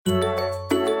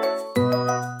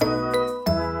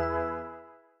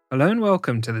Hello and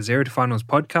welcome to the Zero to Finals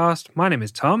podcast. My name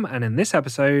is Tom, and in this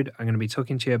episode, I'm going to be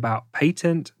talking to you about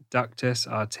patent ductus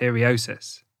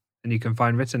arteriosus. And you can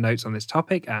find written notes on this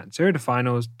topic at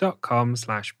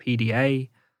zerotofinals.com/PDA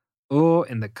or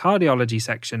in the cardiology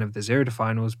section of the Zero to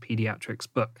Finals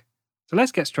pediatrics book. So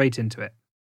let's get straight into it.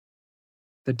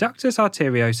 The ductus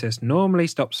arteriosus normally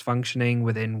stops functioning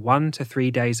within 1 to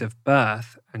 3 days of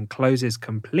birth and closes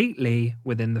completely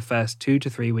within the first 2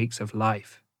 to 3 weeks of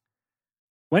life.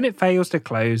 When it fails to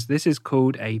close, this is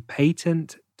called a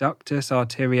patent ductus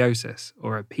arteriosus,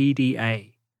 or a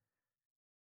PDA.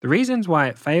 The reasons why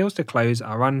it fails to close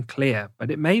are unclear, but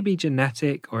it may be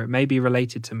genetic or it may be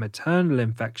related to maternal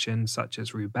infections such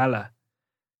as rubella.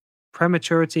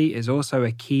 Prematurity is also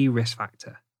a key risk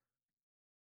factor.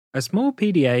 A small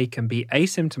PDA can be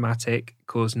asymptomatic,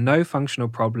 cause no functional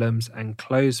problems, and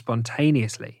close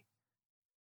spontaneously.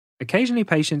 Occasionally,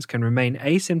 patients can remain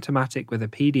asymptomatic with a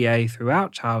PDA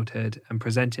throughout childhood and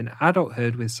present in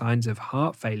adulthood with signs of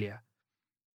heart failure.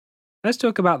 Let's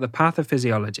talk about the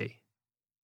pathophysiology.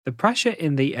 The pressure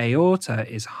in the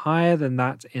aorta is higher than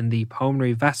that in the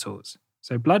pulmonary vessels,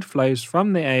 so blood flows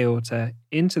from the aorta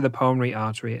into the pulmonary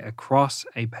artery across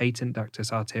a patent ductus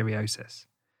arteriosus.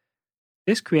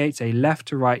 This creates a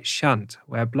left-to-right shunt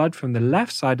where blood from the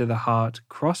left side of the heart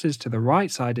crosses to the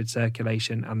right-sided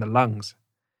circulation and the lungs.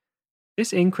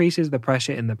 This increases the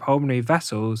pressure in the pulmonary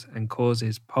vessels and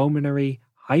causes pulmonary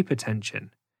hypertension,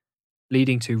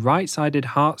 leading to right-sided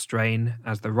heart strain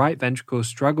as the right ventricle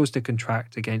struggles to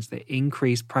contract against the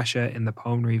increased pressure in the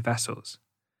pulmonary vessels.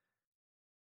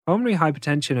 Pulmonary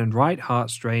hypertension and right heart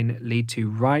strain lead to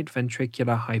right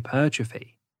ventricular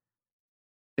hypertrophy.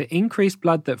 The increased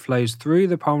blood that flows through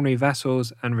the pulmonary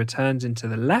vessels and returns into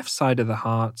the left side of the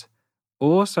heart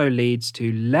also leads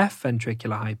to left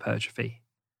ventricular hypertrophy.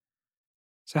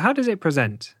 So how does it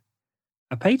present?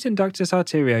 A patent ductus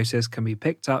arteriosus can be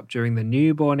picked up during the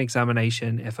newborn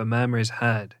examination if a murmur is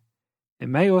heard. It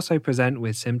may also present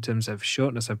with symptoms of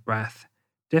shortness of breath,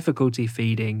 difficulty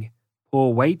feeding,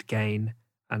 poor weight gain,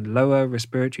 and lower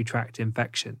respiratory tract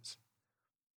infections.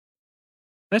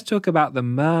 Let's talk about the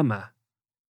murmur.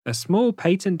 A small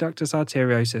patent ductus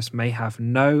arteriosus may have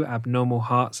no abnormal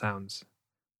heart sounds.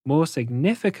 More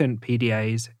significant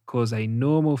PDAs cause a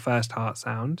normal first heart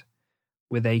sound,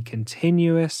 with a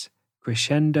continuous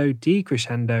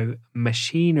crescendo-decrescendo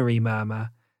machinery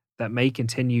murmur that may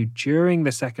continue during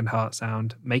the second heart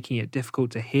sound, making it difficult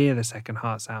to hear the second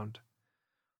heart sound.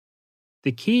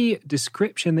 The key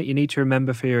description that you need to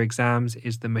remember for your exams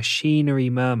is the machinery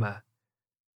murmur,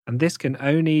 and this can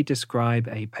only describe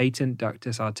a patent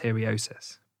ductus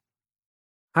arteriosus.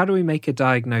 How do we make a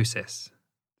diagnosis?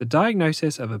 The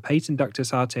diagnosis of a patent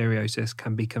ductus arteriosus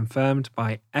can be confirmed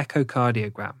by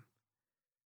echocardiogram.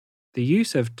 The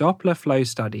use of Doppler flow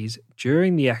studies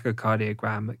during the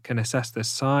echocardiogram can assess the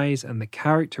size and the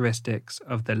characteristics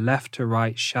of the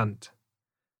left-to-right shunt.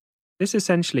 This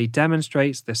essentially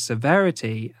demonstrates the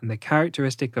severity and the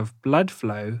characteristic of blood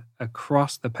flow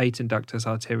across the patent ductus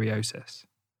arteriosus.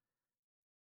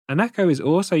 An echo is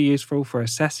also useful for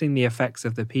assessing the effects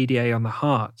of the PDA on the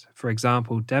heart, for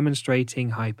example,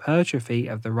 demonstrating hypertrophy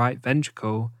of the right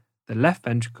ventricle, the left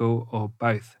ventricle, or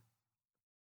both.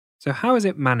 So how is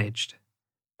it managed?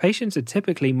 Patients are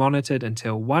typically monitored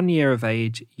until 1 year of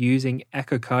age using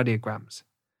echocardiograms.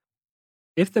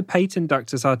 If the patent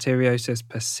ductus arteriosus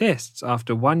persists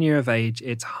after 1 year of age,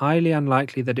 it's highly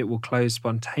unlikely that it will close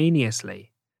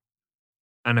spontaneously,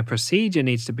 and a procedure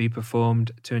needs to be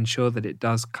performed to ensure that it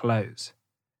does close.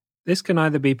 This can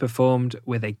either be performed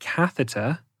with a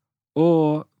catheter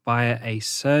or via a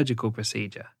surgical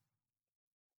procedure.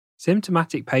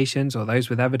 Symptomatic patients or those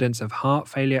with evidence of heart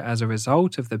failure as a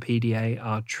result of the PDA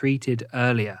are treated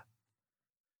earlier.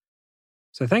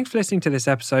 So thanks for listening to this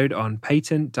episode on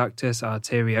patent ductus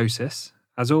arteriosus.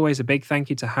 As always, a big thank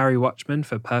you to Harry Watchman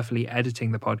for perfectly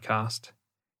editing the podcast.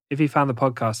 If you found the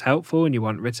podcast helpful and you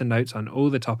want written notes on all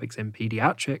the topics in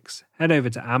pediatrics, head over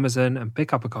to Amazon and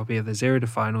pick up a copy of the Zero to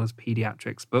Finals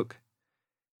pediatrics book.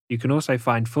 You can also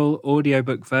find full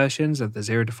audiobook versions of the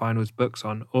Zero to Finals books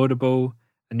on Audible,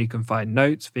 and you can find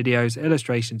notes, videos,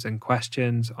 illustrations, and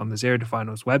questions on the Zero to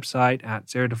Finals website at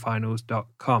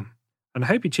zerotofinals.com. And I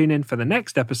hope you tune in for the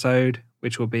next episode,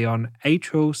 which will be on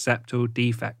atrial septal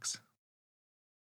defects.